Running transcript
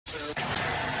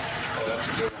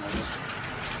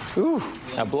Ooh,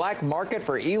 a black market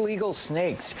for illegal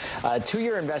snakes. A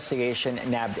 2-year investigation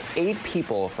nabbed 8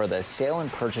 people for the sale and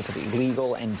purchase of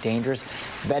illegal and dangerous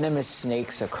venomous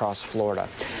snakes across Florida.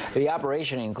 The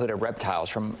operation included reptiles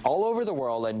from all over the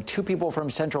world, and 2 people from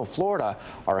Central Florida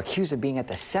are accused of being at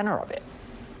the center of it.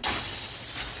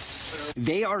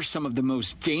 They are some of the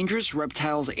most dangerous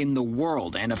reptiles in the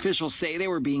world, and officials say they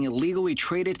were being illegally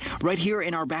traded right here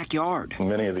in our backyard.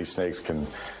 Many of these snakes can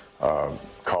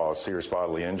cause serious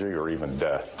bodily injury or even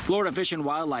death. Florida Fish and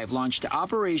Wildlife launched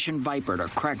Operation Viper to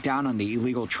crack down on the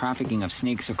illegal trafficking of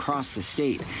snakes across the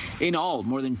state. In all,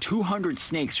 more than 200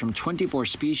 snakes from 24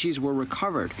 species were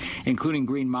recovered, including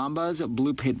green mambas,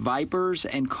 blue pit vipers,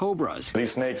 and cobras.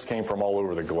 These snakes came from all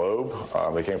over the globe.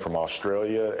 They came from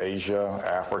Australia, Asia,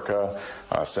 Africa,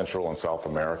 Central and South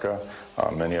America.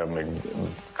 Many of them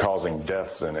causing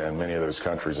deaths in many of those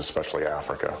countries, especially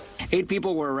Africa. 8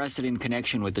 people were arrested in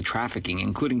connection with the trafficking,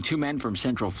 including 2 men from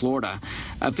Central Florida.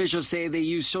 Officials say they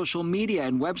used social media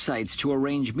and websites to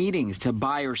arrange meetings to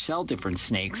buy or sell different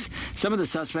snakes. Some of the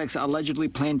suspects allegedly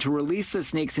planned to release the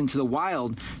snakes into the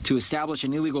wild to establish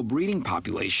an illegal breeding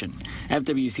population.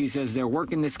 FWC says their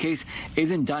work in this case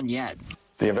isn't done yet.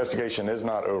 The investigation is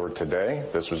not over today.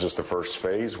 This was just the first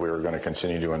phase. We are going to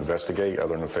continue to investigate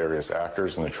other nefarious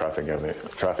actors in the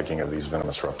trafficking of these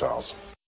venomous reptiles.